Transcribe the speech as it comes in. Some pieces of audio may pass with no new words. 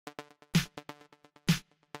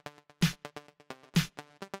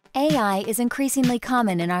AI is increasingly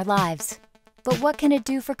common in our lives. But what can it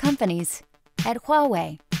do for companies? At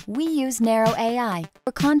Huawei, we use narrow AI,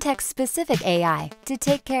 or context-specific AI, to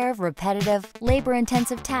take care of repetitive,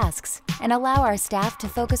 labor-intensive tasks and allow our staff to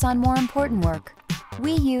focus on more important work.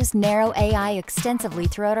 We use narrow AI extensively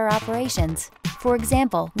throughout our operations. For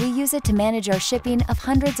example, we use it to manage our shipping of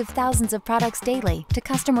hundreds of thousands of products daily to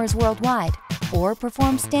customers worldwide, or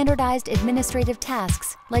perform standardized administrative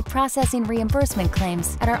tasks like processing reimbursement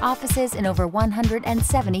claims at our offices in over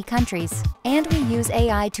 170 countries. And we use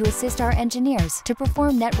AI to assist our engineers to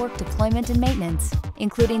perform network deployment and maintenance,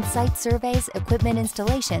 including site surveys, equipment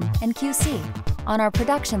installation, and QC. On our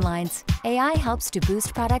production lines, AI helps to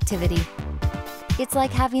boost productivity. It's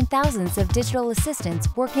like having thousands of digital assistants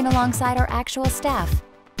working alongside our actual staff.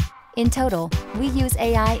 In total, we use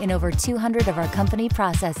AI in over 200 of our company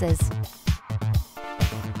processes.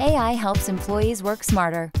 AI helps employees work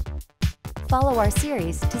smarter. Follow our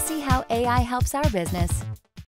series to see how AI helps our business.